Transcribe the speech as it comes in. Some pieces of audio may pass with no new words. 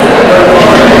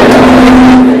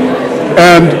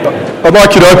And I'd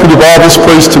like you to open your Bibles,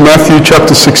 please, to Matthew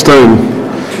chapter 16.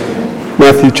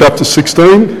 Matthew chapter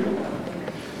 16.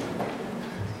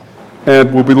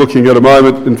 And we'll be looking at a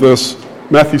moment in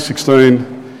Matthew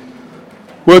 16,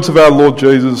 words of our Lord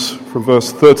Jesus from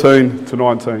verse 13 to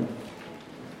 19.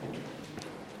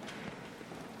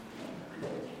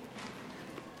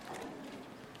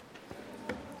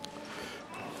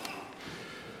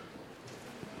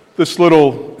 This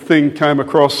little thing came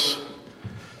across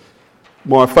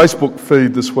my Facebook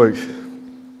feed this week.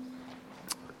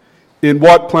 In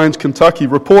White Plains, Kentucky,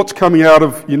 reports coming out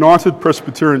of United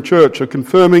Presbyterian Church are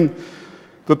confirming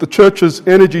that the church's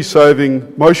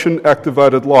energy-saving,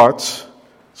 motion-activated lights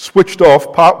switched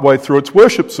off partway through its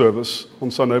worship service on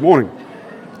Sunday morning.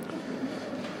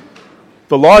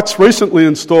 The lights recently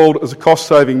installed as a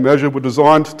cost-saving measure were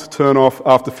designed to turn off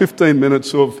after 15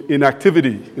 minutes of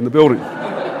inactivity in the building.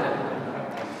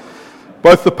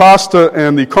 Both the pastor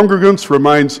and the congregants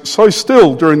remained so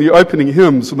still during the opening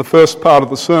hymns and the first part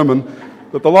of the sermon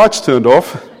that the lights turned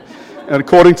off, and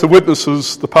according to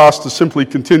witnesses, the pastor simply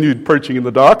continued preaching in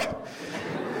the dark,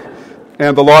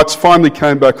 and the lights finally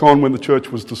came back on when the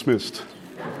church was dismissed.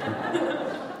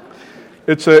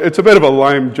 It's a bit of a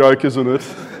lame joke, isn't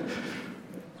it?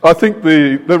 I think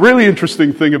the really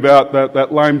interesting thing about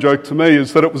that lame joke to me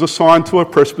is that it was assigned to a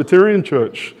Presbyterian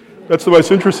church. That's the most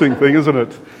interesting thing, isn't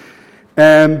it?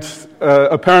 And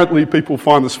apparently people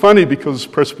find this funny because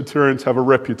Presbyterians have a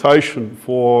reputation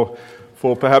for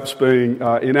perhaps being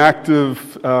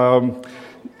inactive.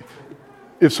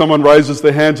 If someone raises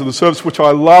their hands in the service, which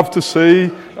I love to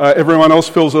see, everyone else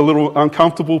feels a little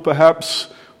uncomfortable perhaps,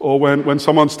 or when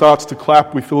someone starts to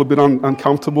clap, we feel a bit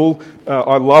uncomfortable.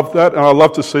 I love that, and I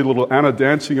love to see little Anna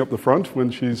dancing up the front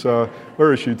when she's,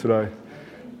 where is she today?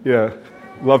 Yeah,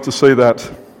 love to see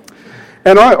that.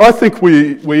 And I think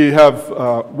we have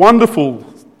wonderful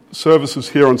services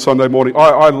here on Sunday morning.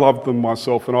 I love them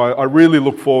myself, and I really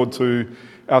look forward to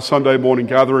our Sunday morning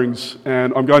gatherings,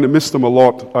 and I'm going to miss them a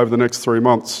lot over the next 3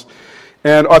 months.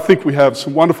 And I think we have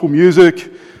some wonderful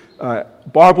music,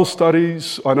 Bible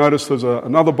studies. I noticed there's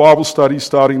another Bible study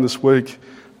starting this week.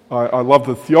 I love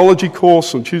the theology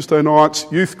course on Tuesday nights,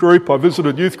 youth group. I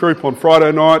visited youth group on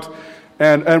Friday night,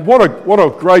 and what a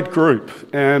great group.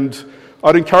 And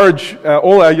I'd encourage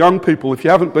all our young people, if you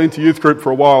haven't been to youth group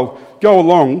for a while, go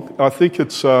along. I think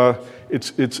it's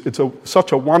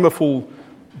such a wonderful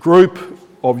group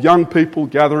of young people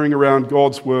gathering around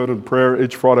God's Word and prayer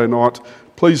each Friday night.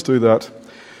 Please do that.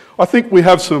 I think we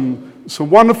have some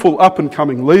wonderful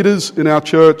up-and-coming leaders in our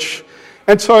church.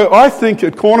 And so I think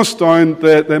at Cornerstone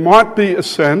that there might be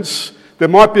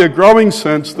a growing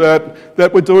sense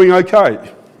that we're doing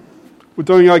okay. We're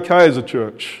doing okay as a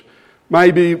church.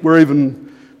 Maybe we're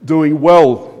even doing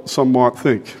well, some might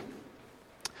think.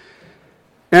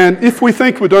 And if we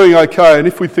think we're doing okay, and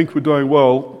if we think we're doing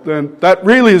well, then that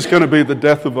really is going to be the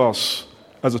death of us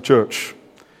as a church.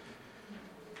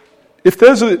 If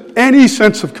there's any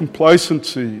sense of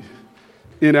complacency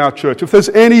in our church, if there's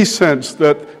any sense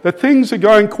that things are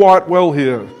going quite well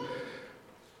here,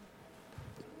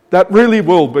 that really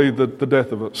will be the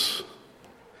death of us.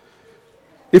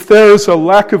 If there is a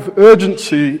lack of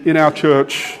urgency in our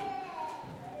church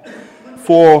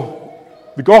for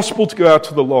the gospel to go out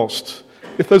to the lost,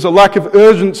 if there's a lack of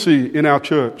urgency in our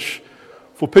church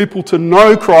for people to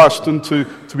know Christ and to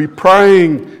be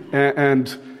praying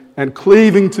and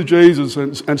cleaving to Jesus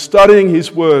and studying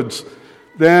His words,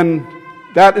 then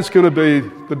that is going to be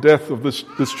the death of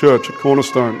this church at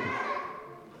Cornerstone.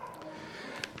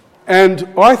 And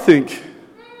I think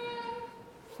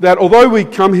that although we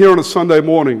come here on a Sunday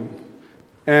morning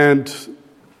and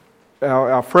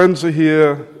our friends are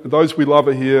here, and those we love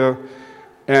are here,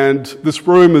 and this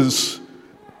room is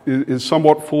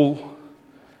somewhat full,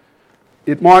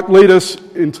 it might lead us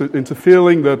into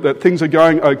feeling that things are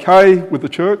going okay with the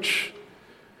church.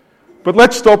 But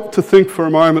let's stop to think for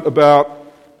a moment about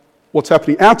what's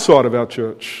happening outside of our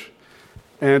church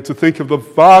and to think of the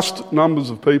vast numbers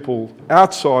of people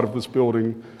outside of this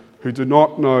building who do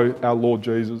not know our Lord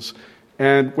Jesus.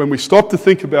 And when we stop to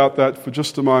think about that for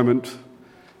just a moment,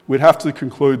 we'd have to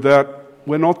conclude that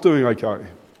we're not doing okay.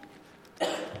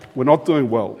 We're not doing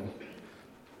well.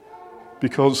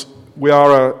 Because we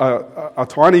are a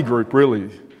tiny group,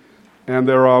 really, and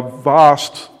there are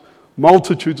vast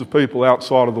multitudes of people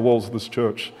outside of the walls of this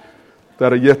church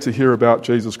that are yet to hear about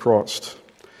Jesus Christ.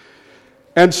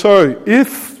 And so,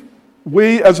 if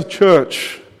we as a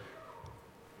church,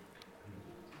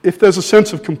 if there's a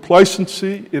sense of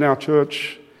complacency in our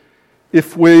church,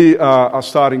 if we are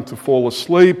starting to fall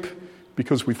asleep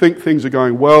because we think things are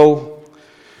going well,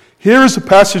 here is a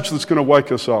passage that's going to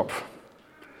wake us up.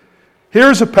 Here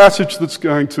is a passage that's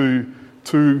going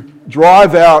to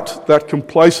drive out that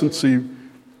complacency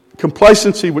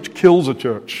which kills a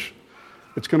church.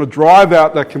 It's going to drive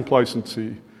out that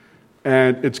complacency,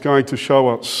 and it's going to show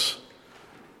us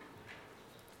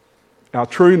our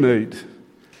true need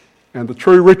and the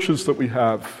true riches that we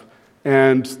have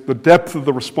and the depth of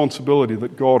the responsibility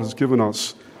that God has given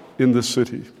us in this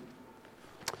city.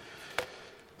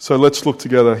 So let's look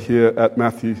together here at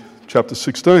Matthew chapter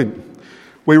 16.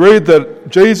 We read that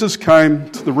Jesus came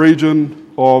to the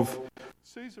region of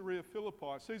Caesarea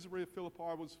Philippi. Caesarea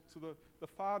Philippi was to the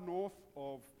far north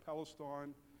of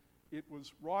Palestine. It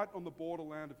was right on the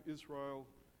borderland of Israel,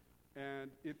 and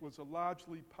it was a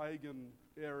largely pagan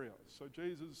area. So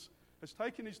Jesus has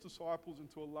taken his disciples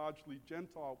into a largely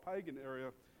Gentile pagan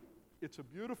area. It's a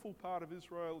beautiful part of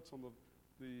Israel. It's on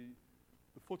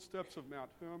the footsteps of Mount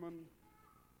Hermon,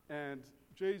 and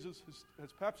Jesus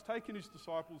has perhaps taken his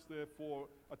disciples there for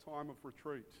a time of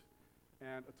retreat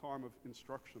and a time of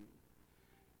instruction.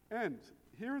 And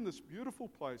here in this beautiful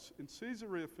place in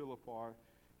Caesarea Philippi,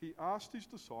 he asked his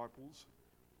disciples,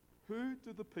 "Who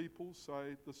do the people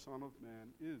say the Son of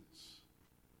Man is?"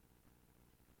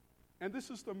 And this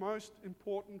is the most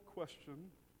important question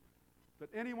that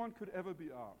anyone could ever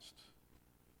be asked.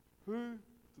 Who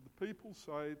do the people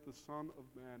say the Son of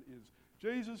Man is?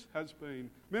 Jesus has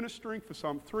been ministering for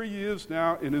some 3 years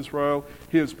now in Israel.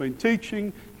 He has been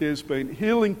teaching. He has been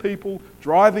healing people,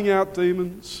 driving out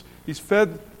demons. He's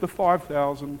fed the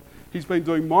 5,000. He's been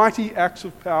doing mighty acts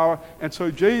of power. And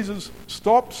so Jesus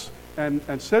stops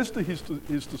and says to his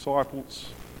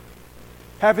disciples,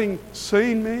 having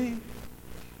seen me,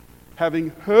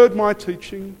 having heard my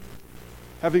teaching,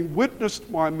 having witnessed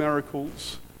my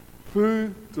miracles, who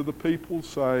do the people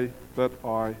say that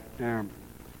I am?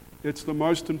 It's the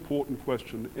most important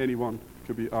question anyone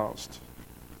could be asked.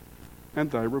 And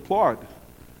they replied,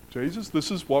 Jesus, this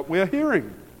is what we're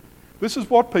hearing. This is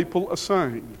what people are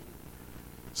saying.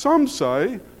 Some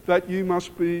say that you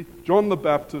must be John the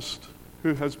Baptist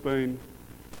who has been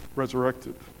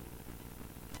resurrected.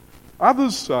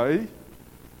 Others say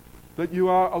that you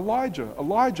are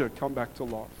Elijah come back to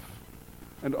life,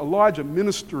 and Elijah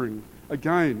ministering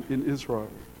again in Israel.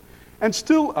 And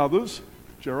still others,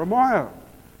 Jeremiah,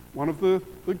 one of the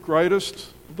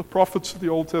greatest of the prophets of the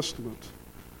Old Testament,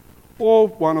 or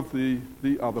one of the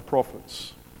other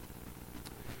prophets.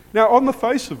 Now, on the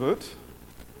face of it,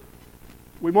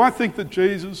 we might think that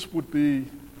Jesus would be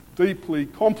deeply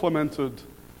complimented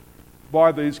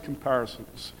by these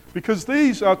comparisons, because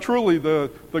these are truly the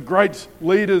great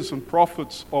leaders and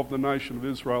prophets of the nation of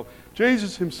Israel.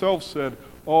 Jesus himself said,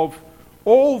 of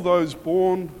all those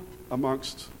born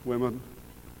amongst women,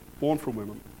 born from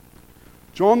women,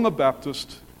 John the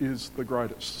Baptist is the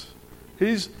greatest.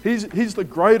 He's the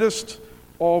greatest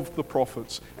of the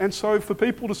prophets. And so for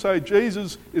people to say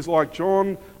Jesus is like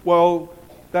John, well,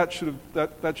 that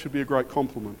should be a great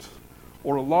compliment.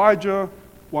 Or Elijah,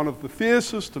 one of the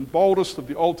fiercest and boldest of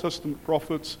the Old Testament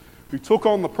prophets, who took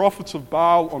on the prophets of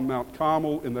Baal on Mount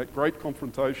Carmel in that great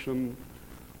confrontation.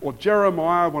 Or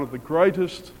Jeremiah, one of the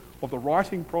greatest of the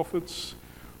writing prophets.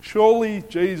 Surely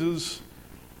Jesus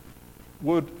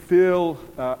would feel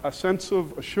a sense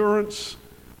of assurance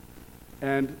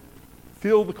and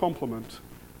feel the compliment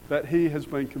that he has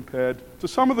been compared to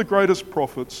some of the greatest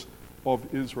prophets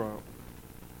of Israel.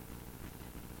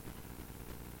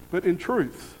 But in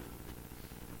truth,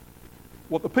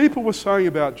 what the people were saying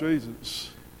about Jesus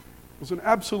was an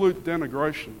absolute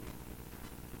denigration.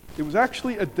 It was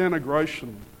actually a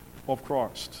denigration of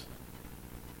Christ.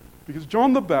 Because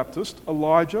John the Baptist,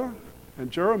 Elijah, and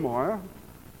Jeremiah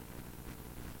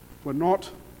were not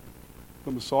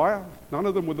the Messiah. None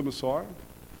of them were the Messiah.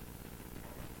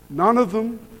 None of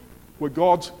them were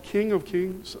God's King of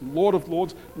Kings and Lord of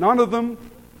Lords. None of them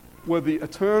were the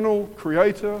eternal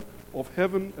creator of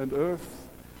heaven and earth.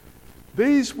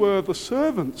 These were the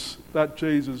servants that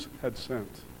Jesus had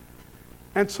sent.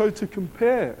 And so to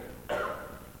compare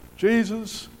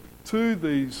Jesus to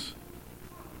these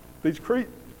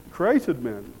created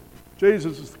men,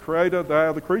 Jesus is the creator, they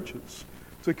are the creatures.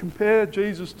 To compare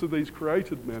Jesus to these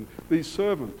created men, these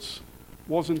servants,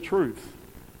 was in truth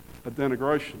a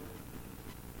denigration.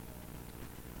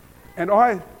 And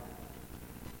I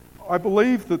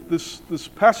believe that this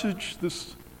passage,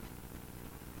 this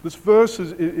verse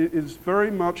is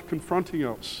very much confronting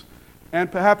us.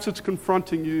 And perhaps it's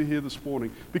confronting you here this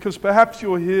morning. Because perhaps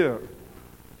you're here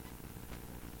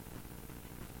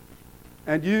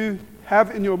and you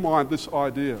have in your mind this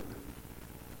idea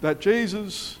that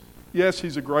Jesus, yes,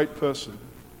 he's a great person.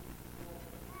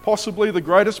 Possibly the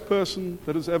greatest person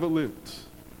that has ever lived.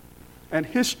 And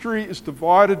history is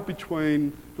divided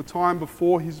between the time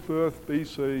before his birth,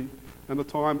 BC, and the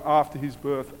time after his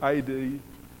birth, AD.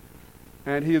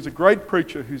 And he is a great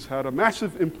preacher who's had a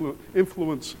massive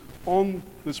influence on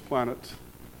this planet.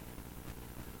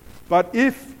 But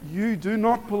if you do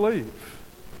not believe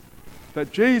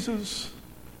that Jesus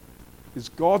is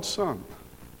God's Son,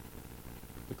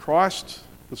 the Christ,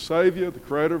 the Saviour, the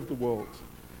Creator of the world,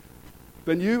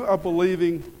 then you are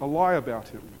believing a lie about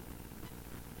him.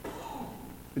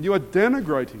 And you are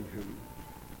denigrating him.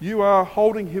 You are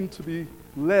holding him to be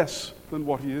less than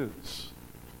what he is.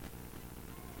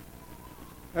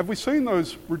 Have we seen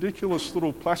those ridiculous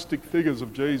little plastic figures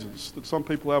of Jesus that some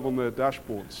people have on their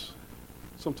dashboards?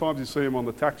 Sometimes you see them on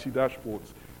the taxi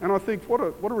dashboards. And I think, what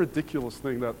a ridiculous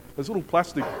thing, that those little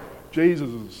plastic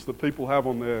Jesuses that people have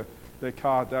on their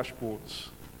car dashboards.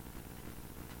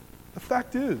 The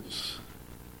fact is,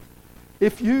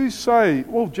 if you say,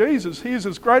 well, Jesus, he is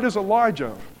as great as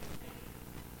Elijah,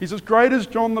 he's as great as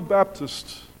John the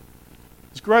Baptist,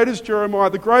 as great as Jeremiah,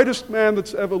 the greatest man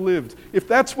that's ever lived, if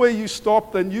that's where you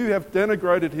stop, then you have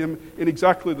denigrated him in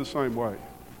exactly the same way.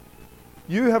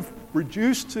 You have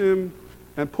reduced him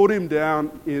and put him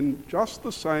down in just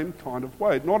the same kind of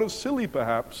way. Not as silly,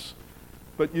 perhaps,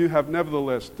 but you have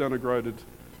nevertheless denigrated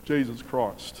Jesus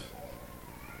Christ.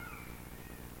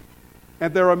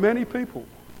 And there are many people,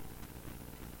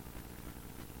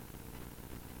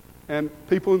 and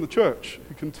people in the church,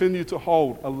 who continue to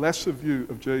hold a lesser view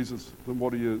of Jesus than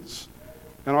what he is.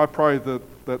 And I pray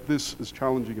that this is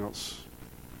challenging us.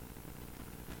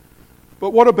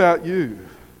 But what about you?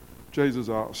 Jesus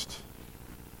asked.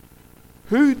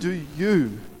 Who do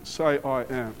you say I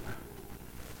am?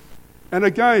 And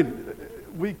again,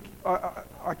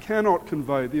 I cannot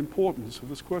convey the importance of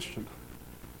this question.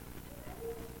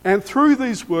 And through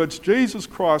these words, Jesus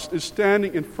Christ is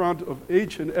standing in front of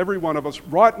each and every one of us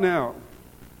right now.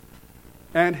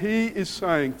 And he is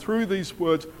saying through these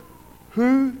words,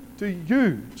 who do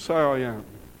you say I am?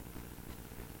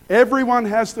 Everyone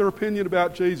has their opinion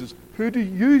about Jesus. Who do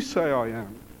you say I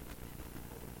am?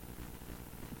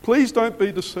 Please don't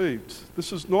be deceived.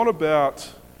 This is not about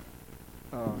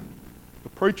the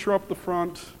preacher up the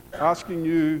front asking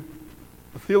you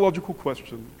a theological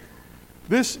question.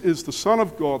 This is the Son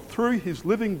of God, through his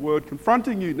living word,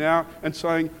 confronting you now and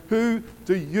saying, who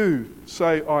do you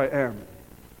say I am?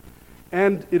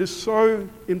 And it is so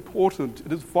important,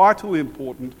 it is vitally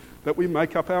important that we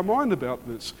make up our mind about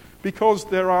this, because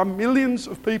there are millions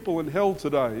of people in hell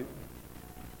today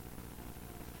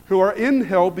who are in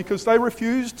hell because they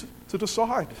refused to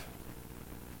decide.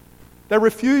 They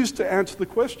refused to answer the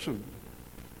question.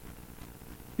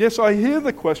 Yes, I hear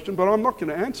the question, but I'm not going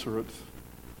to answer it.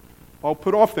 I'll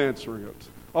put off answering it.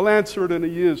 I'll answer it in a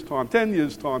year's time, 10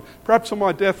 years' time. Perhaps on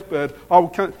my deathbed, I'll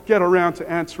get around to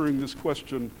answering this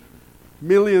question.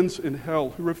 Millions in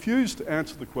hell who refuse to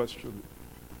answer the question.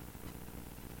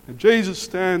 And Jesus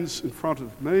stands in front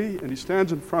of me, and he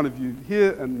stands in front of you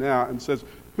here and now and says,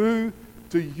 who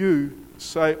do you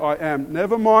say I am?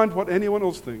 Never mind what anyone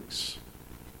else thinks.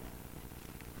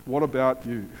 What about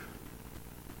you?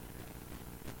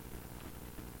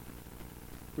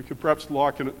 We could perhaps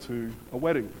liken it to a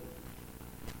wedding.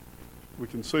 We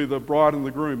can see the bride and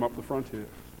the groom up the front here,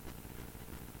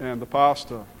 and the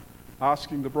pastor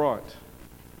asking the bride,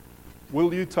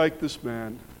 will you take this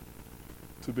man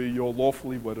to be your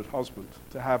lawfully wedded husband,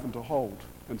 to have and to hold,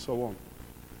 and so on.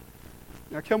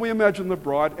 Now, can we imagine the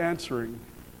bride answering,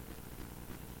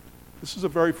 this is a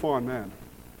very fine man.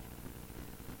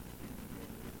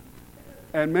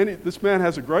 And this man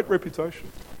has a great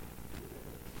reputation.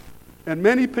 And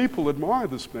many people admire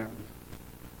this man.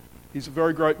 He's a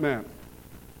very great man.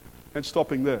 And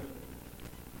stopping there.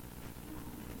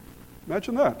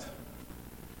 Imagine that.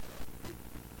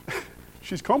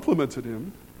 She's complimented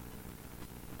him,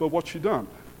 but what's she done?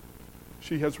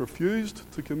 She has refused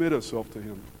to commit herself to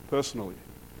him personally.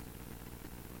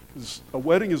 Because a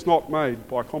wedding is not made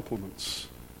by compliments.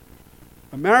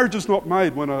 A marriage is not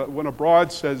made when a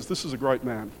bride says, this is a great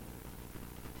man.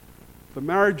 The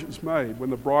marriage is made when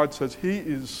the bride says, he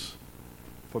is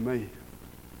for me.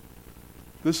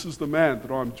 This is the man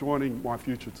that I'm joining my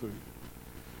future to.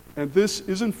 And this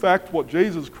is in fact what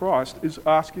Jesus Christ is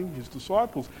asking his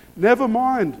disciples. Never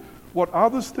mind what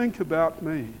others think about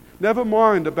me. Never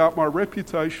mind about my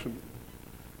reputation.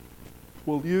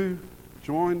 Will you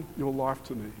join your life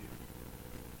to me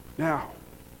now?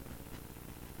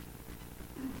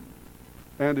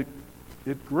 And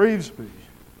it grieves me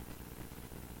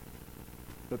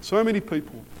that so many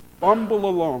people bumble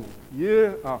along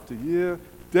year after year,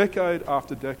 decade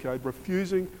after decade,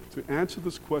 refusing to answer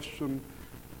this question.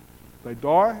 They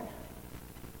die,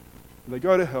 And they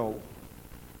go to hell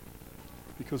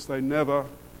because they never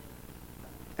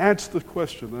answered the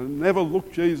question. They never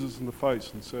looked Jesus in the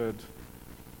face and said,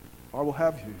 I will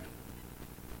have you.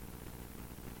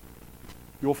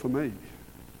 You're for me.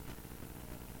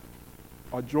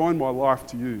 I join my life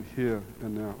to you here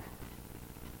and now.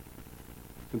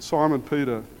 And Simon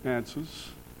Peter answers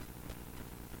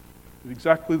in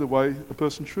exactly the way a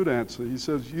person should answer. He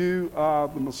says, you are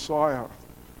the Messiah.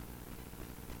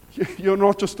 You're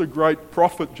not just a great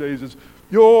prophet, Jesus.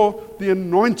 You're the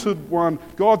anointed one,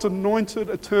 God's anointed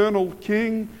eternal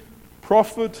king,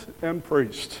 prophet, and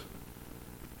priest.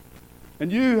 And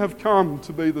you have come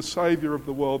to be the Saviour of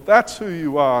the world. That's who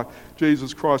you are,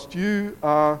 Jesus Christ. You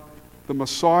are the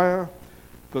Messiah,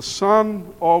 the Son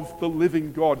of the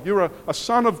living God. You're a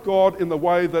son of God in the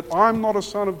way that I'm not a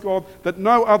son of God, that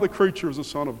no other creature is a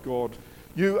son of God.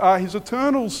 You are his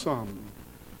eternal Son.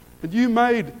 And you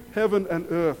made heaven and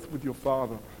earth with your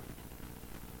Father.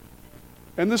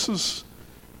 And this is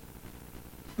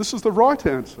the right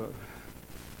answer,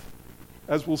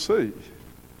 as we'll see.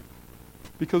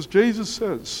 Because Jesus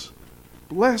says,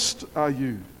 blessed are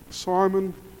you,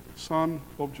 Simon, son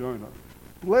of Jonah.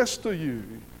 Blessed are you.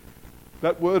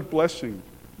 That word blessing,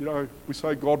 we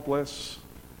say God bless.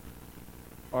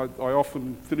 I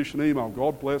often finish an email,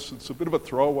 God bless. It's a bit of a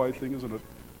throwaway thing, isn't it?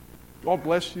 God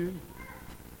bless you.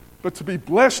 But to be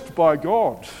blessed by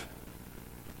God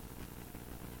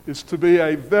is to be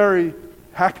a very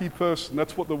happy person.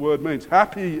 That's what the word means.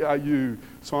 Happy are you,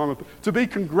 Simon. To be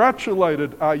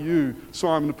congratulated are you,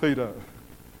 Simon Peter.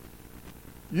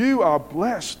 You are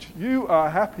blessed. You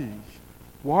are happy.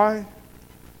 Why?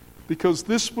 Because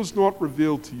this was not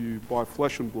revealed to you by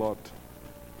flesh and blood,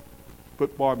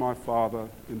 but by my Father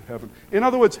in heaven. In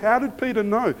other words, how did Peter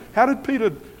know? How did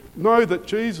Peter know that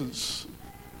Jesus,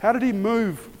 how did he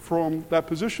move from that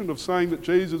position of saying that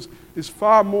Jesus is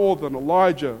far more than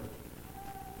Elijah,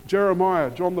 Jeremiah,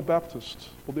 John the Baptist,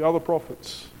 or the other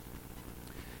prophets?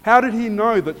 How did he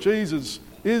know that Jesus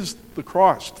is the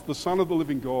Christ, the Son of the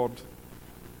living God?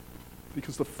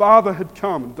 Because the Father had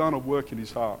come and done a work in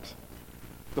his heart.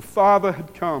 The Father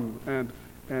had come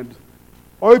and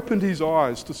opened his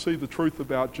eyes to see the truth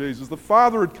about Jesus. The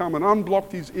Father had come and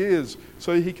unblocked his ears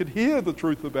so he could hear the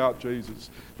truth about Jesus.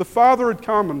 The Father had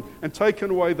come and taken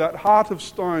away that heart of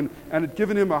stone and had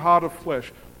given him a heart of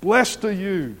flesh. Blessed are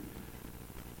you,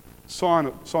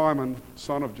 Simon,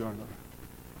 son of Jonah,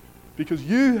 because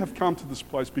you have come to this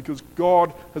place, because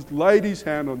God has laid his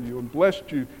hand on you and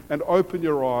blessed you and opened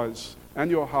your eyes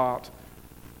and your heart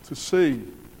to see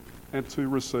and to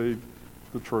receive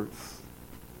the truth.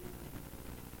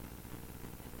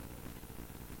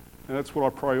 And that's what I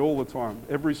pray all the time.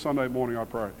 Every Sunday morning I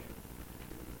pray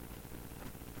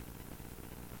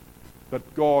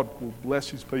that God will bless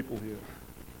his people here.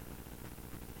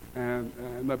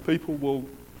 And that people will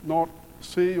not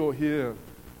see or hear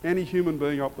any human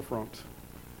being up the front,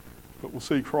 but will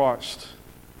see Christ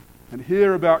and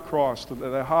hear about Christ, and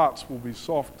that their hearts will be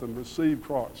soft and receive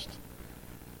Christ.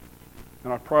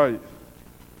 And I pray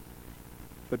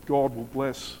that God will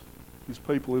bless his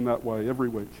people in that way every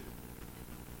week.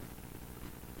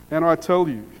 And I tell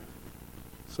you,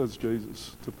 says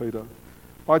Jesus to Peter,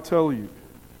 I tell you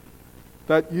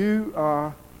that you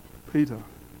are Peter,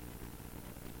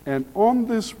 and on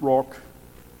this rock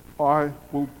I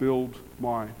will build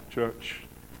my church.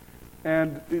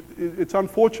 And it's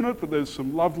unfortunate, but there's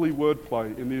some lovely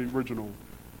wordplay in the original.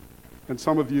 And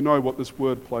some of you know what this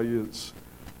wordplay is.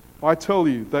 I tell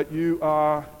you that you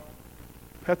are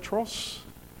Petros,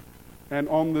 and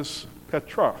on this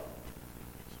Petra.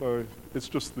 So it's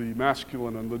just the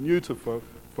masculine and the neuter for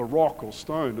rock or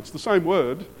stone. It's the same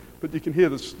word, but you can hear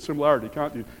the similarity,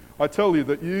 can't you? I tell you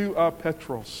that you are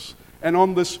Petros, and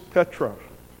on this Petra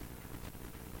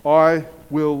I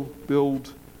will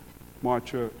build my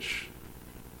church.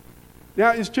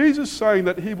 Now, is Jesus saying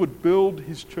that he would build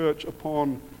his church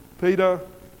upon Peter,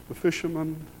 the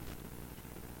fisherman,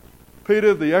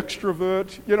 Peter, the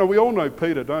extrovert? We all know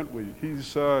Peter, don't we?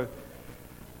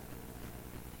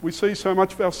 We see so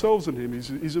much of ourselves in him.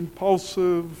 He's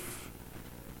impulsive.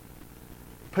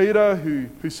 Peter,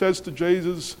 who says to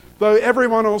Jesus, though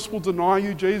everyone else will deny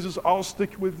you, Jesus, I'll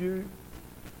stick with you.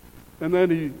 And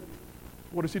then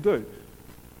what does he do?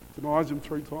 Denies him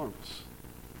 3 times.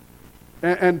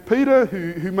 And Peter,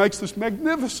 who makes this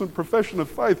magnificent profession of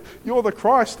faith, you're the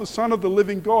Christ, the Son of the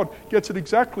living God, gets it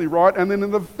exactly right. And then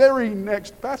in the very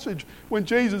next passage, when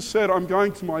Jesus said, I'm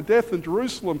going to my death in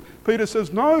Jerusalem, Peter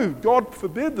says, no, God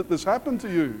forbid that this happen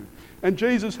to you. And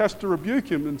Jesus has to rebuke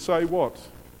him and say what?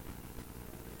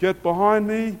 Get behind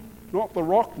me, not the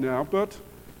rock now, but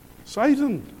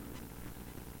Satan.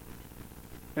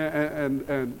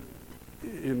 And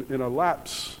in a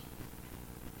lapse,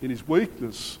 in his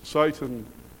weakness, Satan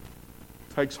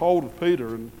takes hold of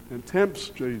Peter and tempts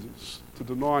Jesus to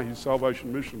deny his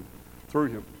salvation mission through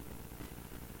him.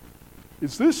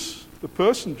 Is this the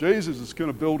person Jesus is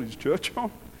going to build his church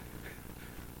on?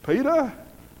 Peter?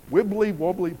 Wibbly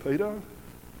wobbly Peter?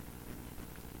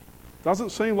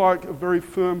 Doesn't seem like a very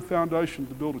firm foundation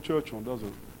to build a church on, does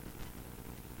it?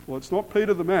 Well, it's not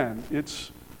Peter the man.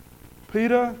 It's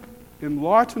Peter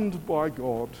enlightened by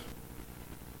God.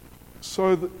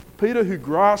 So that Peter who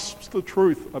grasps the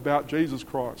truth about Jesus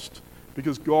Christ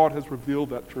because God has revealed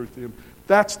that truth to him.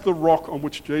 That's the rock on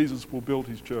which Jesus will build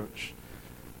his church.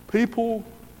 People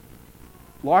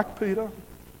like Peter,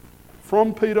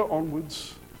 from Peter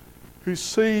onwards, who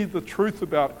see the truth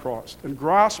about Christ and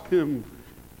grasp him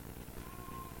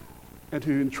and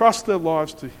who entrust their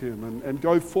lives to him and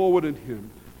go forward in him.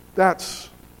 That's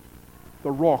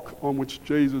the rock on which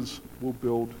Jesus will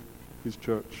build his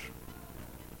church.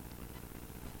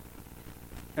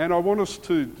 And I want us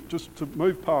to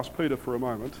move past Peter for a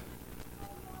moment.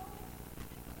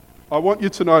 I want you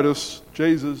to notice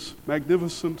Jesus'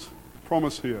 magnificent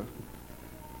promise here.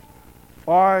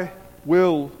 I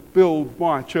will build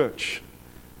my church.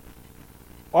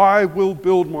 I will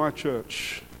build my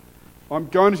church. I'm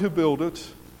going to build it.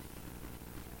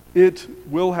 It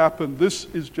will happen. This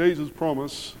is Jesus'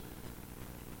 promise.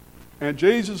 And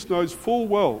Jesus knows full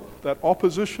well that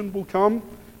opposition will come.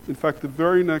 In fact, the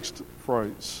very next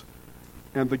phrase.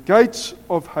 And the gates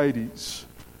of Hades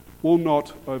will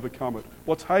not overcome it.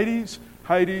 What's Hades?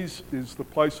 Hades is the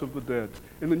place of the dead.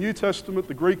 In the New Testament,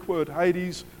 the Greek word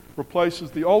Hades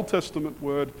replaces the Old Testament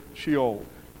word Sheol,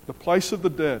 the place of the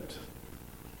dead.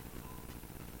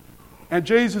 And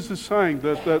Jesus is saying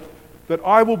that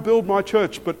I will build my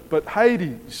church, but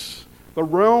Hades, the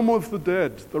realm of the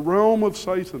dead, the realm of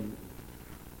Satan,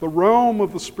 the realm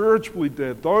of the spiritually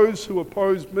dead, those who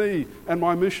oppose me and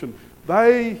my mission,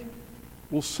 they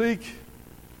will seek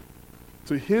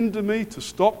to hinder me, to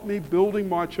stop me building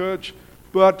my church,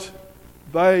 but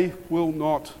they will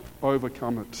not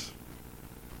overcome it.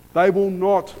 They will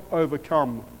not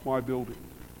overcome my building.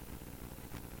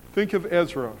 Think of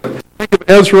Ezra. Think of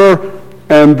Ezra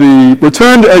and the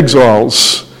returned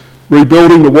exiles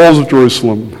rebuilding the walls of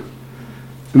Jerusalem.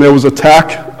 And there was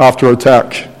attack after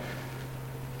attack.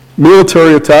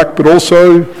 Military attack, but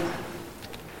also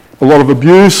a lot of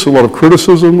abuse, a lot of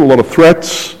criticism, a lot of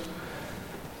threats.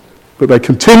 But they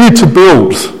continued to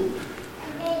build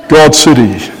God's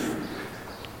city.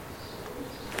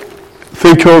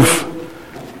 Think of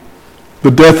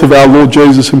the death of our Lord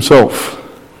Jesus himself.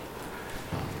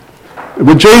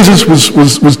 When Jesus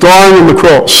was dying on the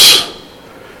cross,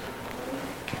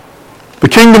 the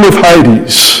kingdom of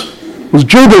Hades was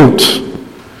jubilant.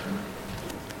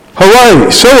 Hooray,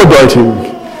 celebrating,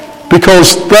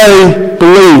 because they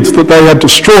believed that they had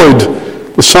destroyed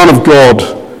the Son of God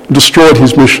and destroyed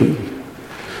his mission.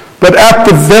 But at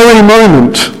the very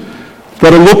moment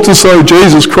that it looked as though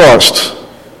Jesus Christ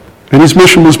and his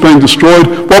mission was being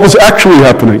destroyed, what was actually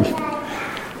happening?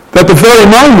 That the very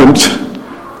moment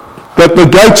that the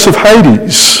gates of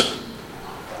Hades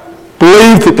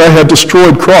believed that they had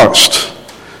destroyed Christ,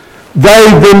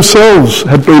 they themselves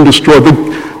had been destroyed.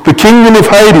 The kingdom of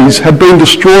Hades had been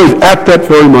destroyed at that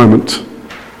very moment.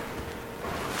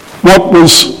 What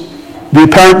was the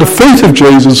apparent defeat of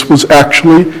Jesus was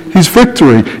actually his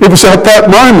victory. It was at that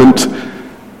moment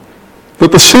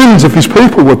that the sins of his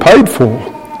people were paid for.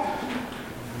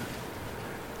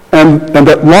 And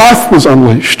that life was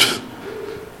unleashed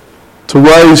to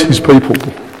raise his people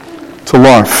to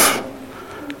life.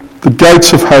 The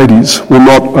gates of Hades will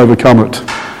not overcome it.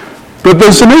 But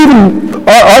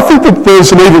I think that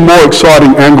there's an even more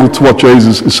exciting angle to what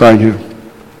Jesus is saying here.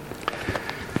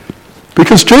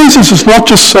 Because Jesus is not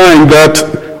just saying that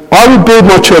I will build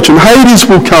my church and Hades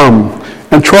will come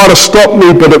and try to stop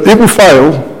me, but it will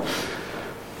fail.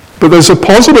 But there's a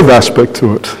positive aspect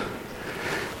to it.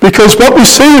 Because what we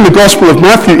see in the Gospel of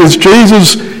Matthew is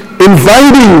Jesus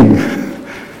invading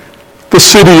the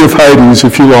city of Hades,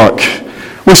 if you like.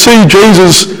 We see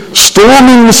Jesus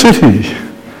storming the city.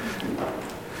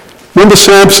 Remember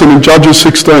Samson in Judges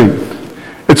 16?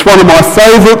 It's one of my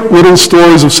favourite little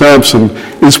stories of Samson,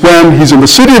 is when he's in the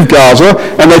city of Gaza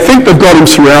and they think they've got him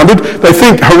surrounded. They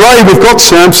think, hooray, we've got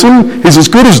Samson. He's as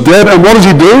good as dead. And what does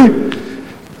he do?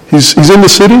 He's in the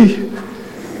city.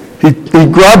 He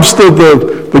grabs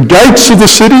the gates of the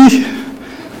city,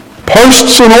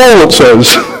 posts and all, it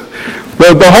says.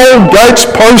 The whole gates,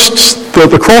 posts,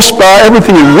 the crossbar,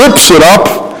 everything, he rips it up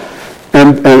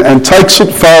and takes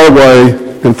it far away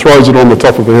and throws it on the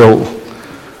top of a hill.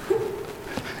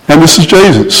 And this is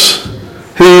Jesus.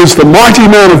 He is the mighty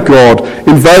man of God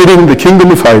invading the kingdom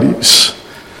of Hades,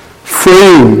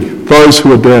 freeing those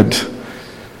who are dead.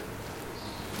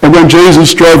 And when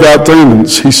Jesus drove out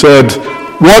demons, he said,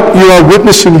 what you are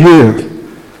witnessing here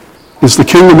is the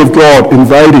kingdom of God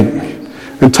invading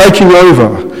and taking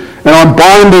over. And I'm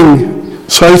binding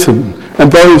Satan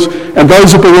and those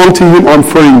who belong to him, I'm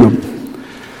freeing them.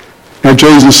 And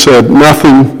Jesus said,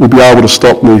 nothing will be able to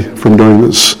stop me from doing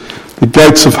this. The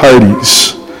gates of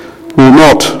Hades will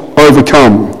not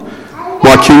overcome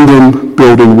my kingdom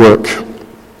building work.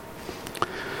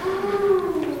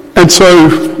 And so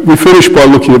we finish by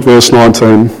looking at verse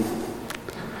 19,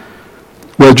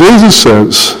 where Jesus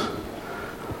says,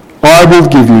 I will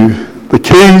give you the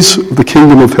keys of the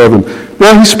kingdom of heaven.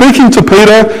 Now he's speaking to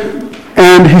Peter,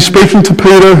 and he's speaking to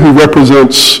Peter, who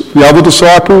represents the other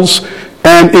disciples,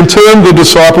 and in turn the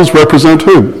disciples represent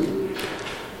whom?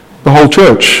 The whole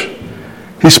church.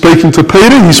 He's speaking to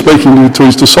Peter, he's speaking to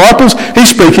his disciples, he's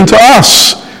speaking to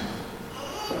us,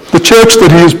 the church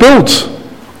that he has built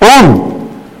on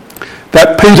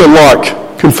that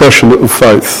Peter-like confession of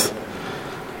faith.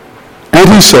 And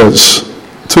he says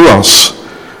to us,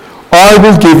 I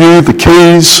will give you the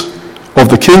keys of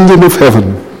the kingdom of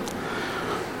heaven.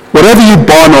 Whatever you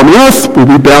bind on earth will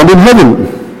be bound in heaven,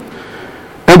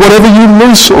 and whatever you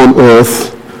loose on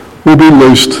earth will be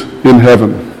loosed in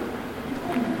heaven.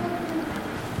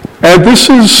 And this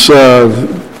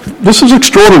is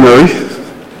extraordinary,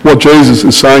 what Jesus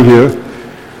is saying here.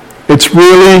 It's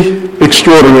really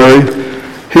extraordinary.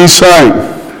 He's saying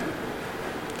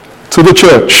to the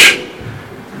church,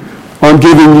 I'm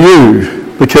giving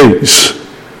you the keys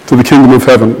to the kingdom of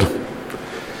heaven.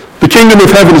 The kingdom of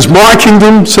heaven is my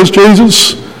kingdom, says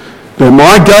Jesus. They're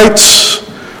my gates.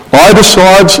 I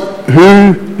decide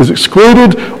who is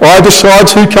excluded. I decide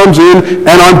who comes in,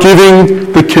 and I'm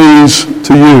giving the keys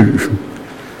to you.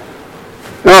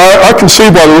 Now, I can see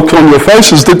by the look on your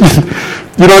faces that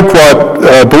you don't quite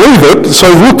believe it, so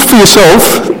look for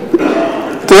yourself.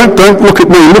 Don't look at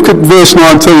me. Look at verse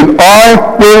 19.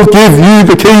 I will give you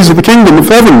the keys of the kingdom of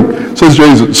heaven, says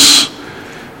Jesus.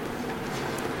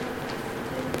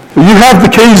 You have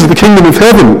the keys of the kingdom of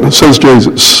heaven, says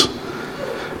Jesus.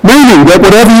 Meaning that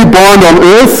whatever you bind on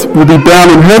earth will be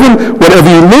bound in heaven. Whatever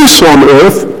you loose on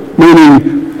earth,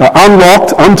 meaning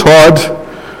unlocked, untied,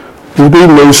 will be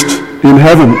loosed in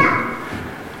heaven.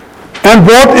 And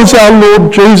what is our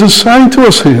Lord Jesus saying to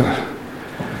us here?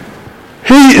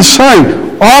 He is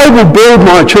saying, I will build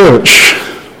my church.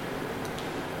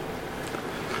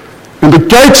 And the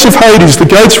gates of Hades, the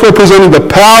gates representing the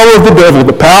power of the devil,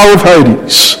 the power of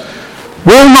Hades,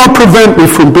 will not prevent me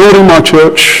from building my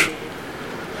church.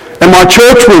 And my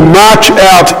church will march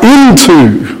out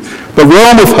into the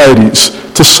realm of Hades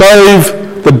to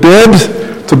save the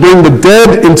dead, to bring the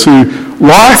dead into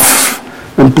life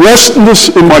and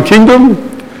blessedness in my kingdom.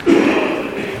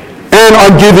 And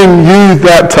I'm giving you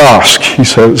that task, he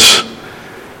says.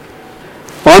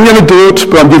 I'm going to do it,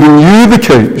 but I'm giving you the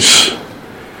keys.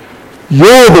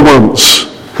 You're the ones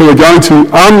who are going to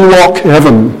unlock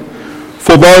heaven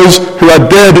for those who are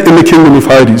dead in the kingdom of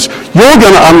Hades. You're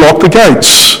going to unlock the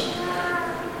gates.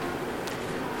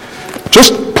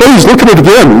 Just please look at it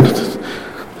again,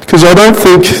 because I don't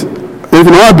think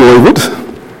even I believe it.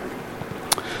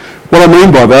 What I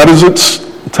mean by that is it's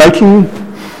taking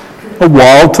a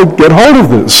while to get hold of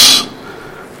this.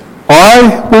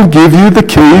 I will give you the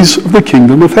keys of the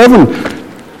kingdom of heaven.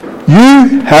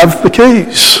 You have the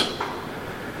keys.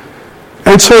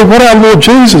 And so what our Lord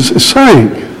Jesus is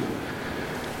saying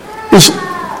is,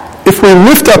 if we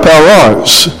lift up our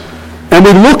eyes and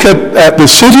we look at the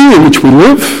city in which we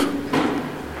live,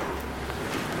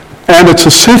 and it's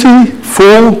a city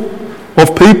full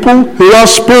of people who are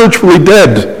spiritually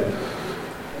dead.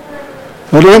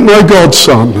 They don't know God's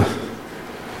Son.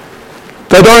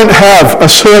 They don't have a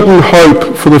certain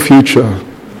hope for the future.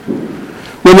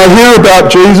 When they hear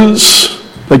about Jesus,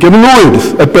 they get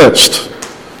annoyed at best.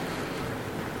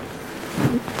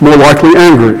 More likely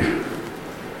angry.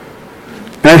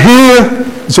 And here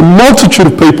is a multitude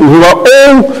of people who are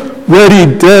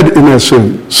already dead in their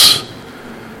sins.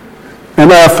 And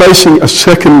they are facing a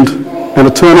second and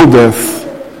eternal death.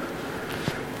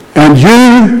 And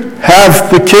you have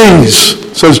the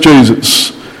keys, says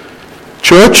Jesus.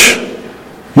 Church,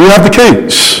 you have the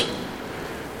keys.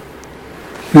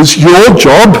 It's your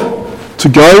job to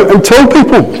go and tell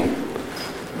people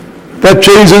that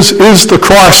Jesus is the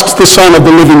Christ, the Son of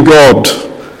the living God.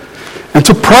 And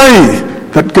to pray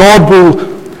that God will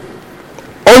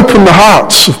open the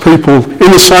hearts of people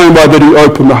in the same way that he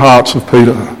opened the hearts of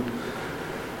Peter.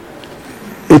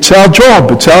 It's our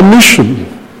job, it's our mission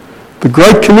The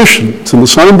Great Commission, it's in the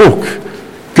same book.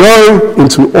 Go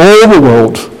into all the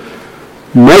world,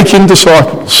 making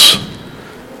disciples,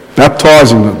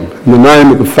 baptizing them in the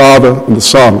name of the Father and the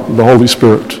Son and the Holy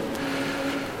Spirit.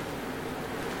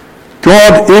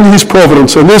 God in his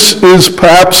providence, and this is a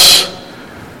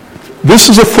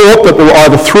thought that will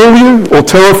either thrill you or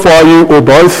terrify you or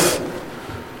both.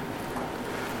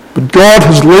 But God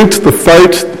has linked the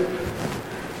fate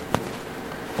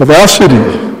of our city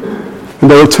and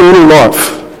their eternal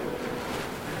life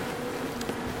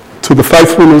to the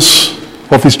faithfulness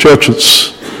of his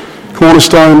churches.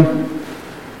 Cornerstone,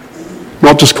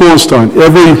 not just Cornerstone,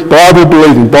 every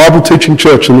Bible-believing, Bible-teaching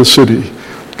church in the city.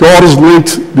 God has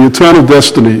linked the eternal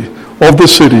destiny of the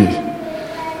city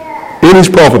in his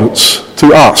providence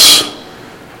to us.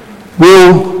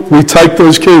 Will we take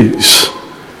those keys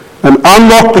and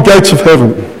unlock the gates of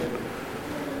heaven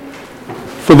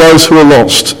for those who are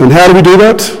lost? And how do we do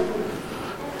that?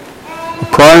 We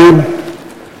pray,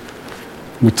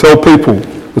 we tell people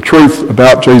the truth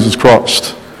about Jesus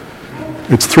Christ.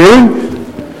 It's thrilling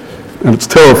and it's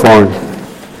terrifying.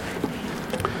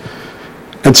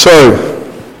 And so,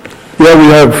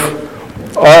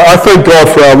 I thank God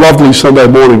for our lovely Sunday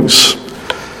mornings.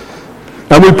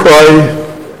 And we pray,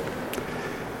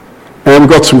 and we've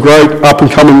got some great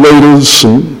up-and-coming leaders,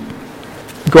 and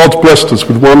God's blessed us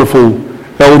with wonderful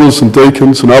elders and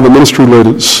deacons and other ministry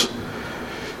leaders.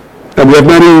 And we have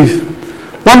many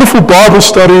wonderful Bible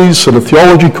studies and a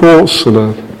theology course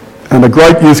and a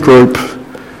great youth group.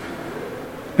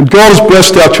 And God has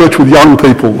blessed our church with young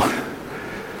people.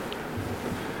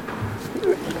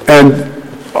 And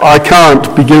I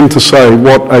can't begin to say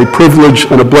what a privilege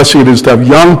and a blessing it is to have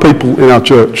young people in our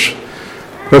church.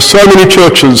 There are so many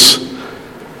churches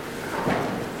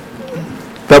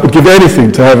that would give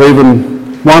anything to have even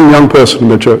one young person in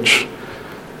their church.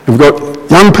 We've got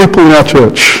young people in our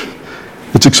church.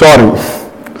 It's exciting.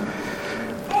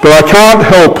 But I can't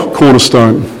help,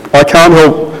 Cornerstone, I can't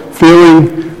help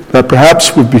feeling that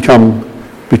perhaps we've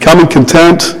becoming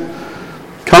content,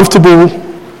 comfortable.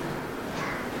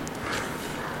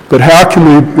 But how can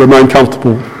we remain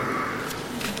comfortable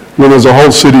when there's a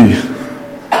whole city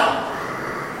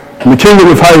in the kingdom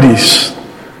of Hades?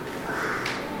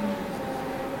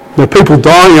 There are people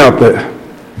dying out there.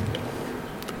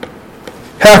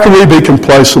 How can we be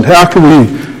complacent? How can we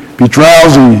be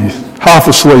drowsy, half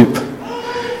asleep?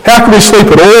 How can we sleep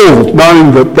at all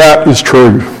knowing that that is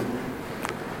true?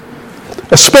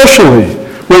 Especially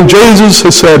when Jesus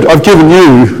has said, I've given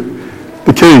you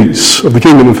the keys of the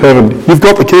kingdom of heaven. You've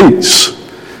got the keys.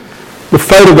 The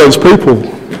fate of those people,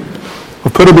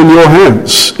 I've put them in your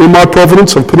hands. In my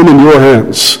providence, I've put them in your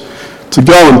hands to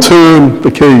go and turn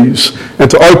the keys and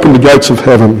to open the gates of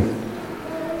heaven.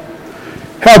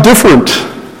 How different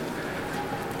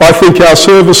I think our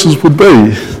services would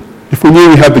be if we knew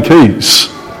we had the keys.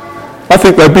 I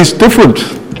think they'd be different,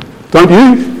 don't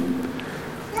you?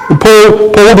 And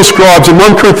Paul describes in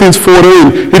 1 Corinthians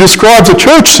 14, he describes a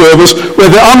church service where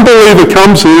the unbeliever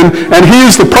comes in and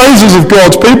hears the praises of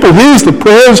God's people, hears the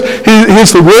prayers,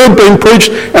 hears the word being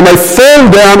preached, and they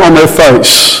fall down on their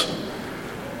face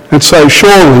and say,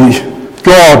 surely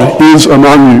God is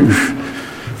among you.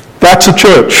 That's a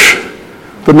church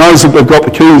that knows that they've got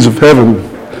the keys of heaven.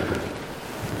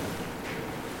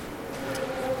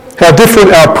 How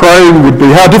different our praying would be,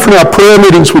 how different our prayer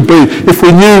meetings would be if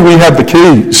we knew we had the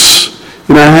keys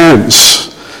in our hands.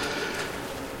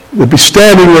 There'd be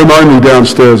standing room only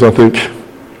downstairs, I think.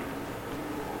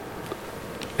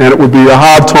 And it would be a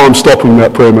hard time stopping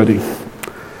that prayer meeting.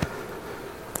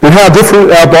 And how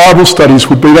different our Bible studies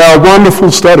would be, our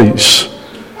wonderful studies.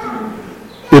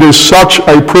 It is such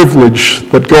a privilege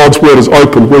that God's Word is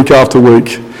open week after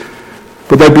week.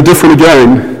 But they'd be different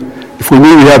again if we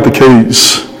knew we had the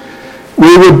keys.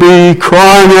 We would be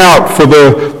crying out for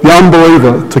the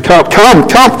unbeliever to come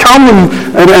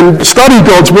and study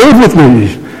God's Word with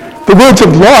me. The words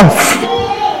of life.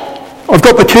 I've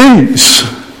got the keys.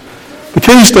 The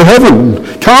keys to heaven.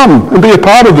 Come and be a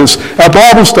part of this. Our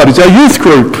Bible studies, our youth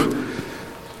group.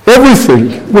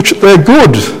 Everything, which they're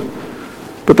good.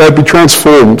 But they'd be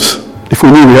transformed if we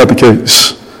knew we had the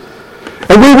keys.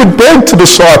 And we would beg to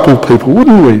disciple people,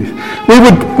 wouldn't we? We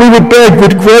would beg,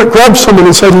 we'd grab someone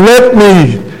and say, let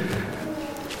me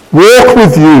walk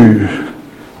with you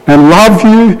and love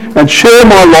you and share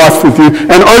my life with you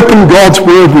and open God's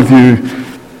Word with you.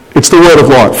 It's the Word of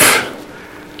life.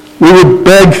 We would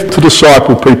beg to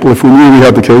disciple people if we knew we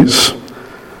had the keys.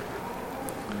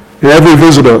 And every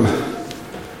visitor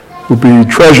would be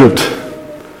treasured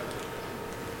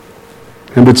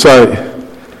and would say,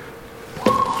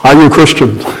 are you a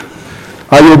Christian?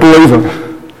 Are you a believer?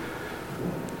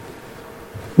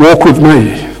 walk with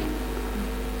me.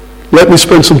 Let me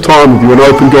spend some time with you and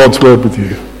open God's word with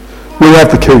you. We have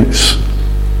the keys.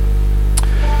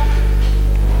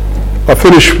 I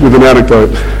finish with an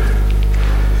anecdote.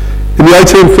 In the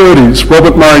 1830s,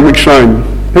 Robert Murray M'Cheyne.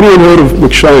 Anyone heard of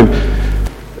M'Cheyne?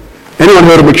 Anyone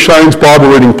heard of M'Cheyne's Bible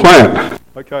reading plan?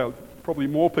 Okay, probably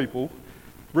more people.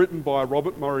 Written by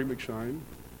Robert Murray M'Cheyne,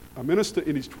 a minister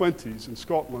in his 20s in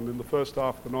Scotland in the first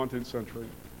half of the 19th century.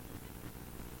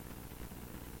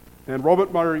 And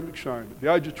Robert Murray M'Cheyne, at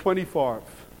the age of 25,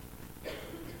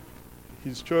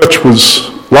 his church was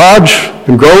large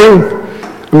and growing,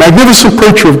 a magnificent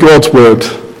preacher of God's word.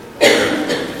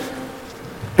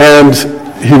 And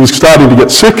he was starting to get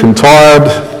sick and tired,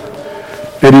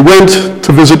 and he went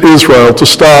to visit Israel to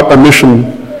start a mission,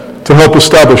 to help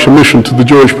establish a mission to the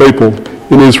Jewish people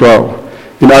in Israel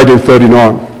in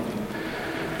 1839.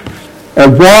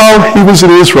 And while he was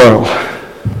in Israel,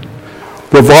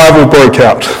 revival broke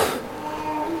out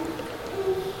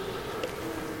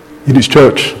in his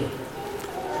church.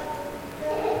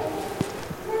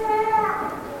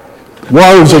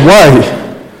 While he was away,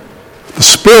 the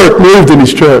Spirit moved in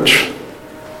his church,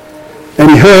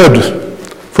 and he heard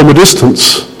from a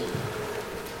distance,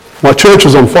 "My church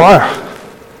is on fire.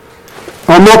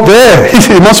 I'm not there."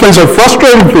 It must have been so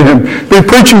frustrating for him, been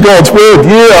preaching God's word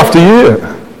year after year.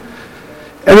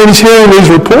 And then he's hearing these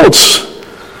reports.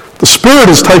 The Spirit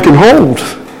has taken hold.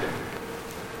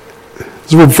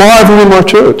 There's a revival in my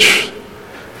church.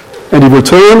 And he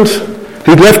returned.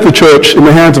 He'd left the church in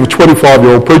the hands of a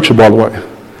 25-year-old preacher, by the way.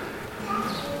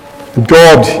 And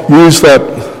God used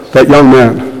that young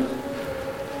man.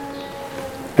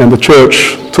 And the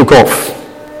church took off,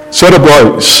 set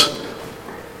ablaze.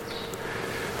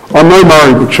 I'm no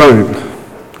Murray M'Cheyne,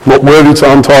 not worthy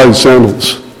to untie his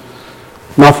sandals.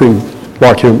 Nothing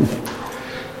like him.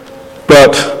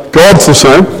 But God's the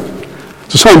same.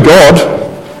 It's the same God.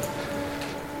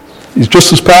 He's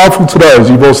just as powerful today as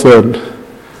he was then.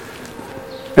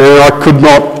 And I could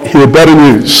not hear better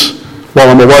news while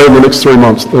I'm away in the next 3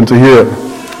 months than to hear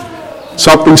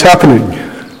something's happening.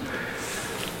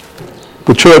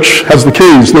 The church has the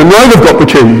keys. They know they've got the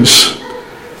keys.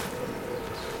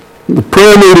 The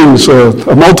prayer meetings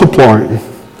are multiplying.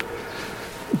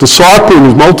 Discipling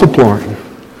is multiplying.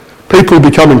 People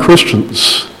becoming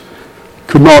Christians.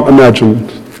 Could not imagine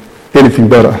anything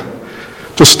better.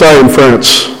 Just stay in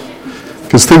France,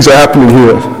 because things are happening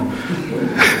here.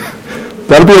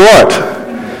 That'll be all right.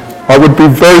 I would be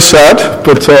very sad,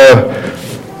 but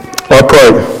I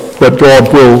pray that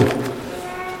God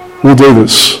will do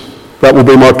this. That will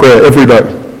be my prayer every day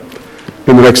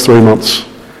in the next 3 months.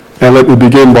 And let me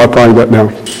begin by praying that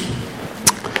now.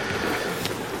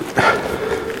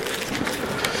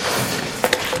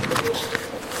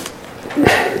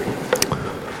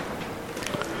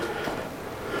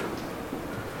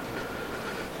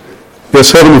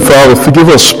 Yes, Heavenly Father, forgive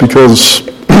us because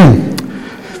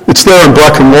it's there in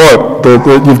black and white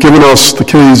that you've given us the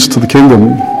keys to the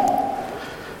kingdom.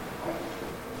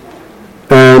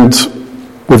 And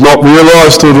we've not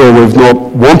realised it, or we've not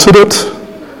wanted it.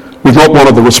 We've not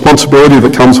wanted the responsibility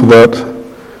that comes with that.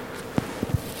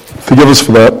 Forgive us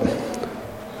for that.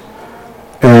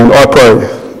 And I pray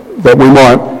that we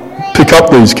might pick up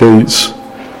these keys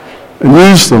and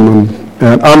use them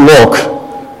and unlock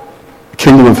the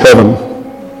kingdom of heaven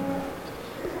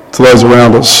to those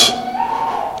around us.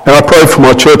 And I pray for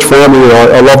my church family.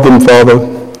 I love them, Father.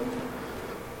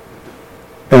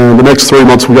 And the next 3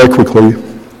 months will go quickly.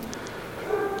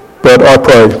 But I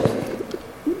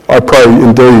pray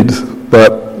indeed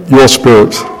that your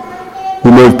Spirit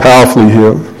will move powerfully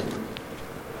here,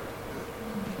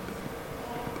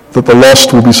 that the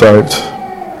lost will be saved,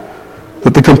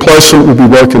 that the complacent will be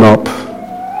woken up,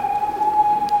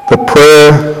 that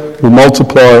prayer will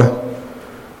multiply,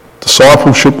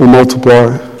 discipleship will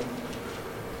multiply,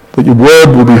 that your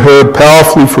word will be heard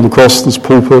powerfully from across this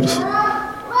pulpit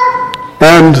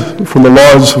and from the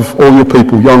lives of all your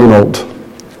people, young and old.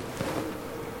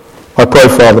 I pray,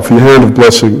 Father, for your hand of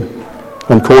blessing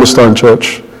on Cornerstone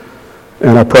Church,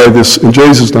 and I pray this in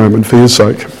Jesus' name and for his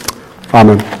sake.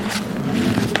 Amen.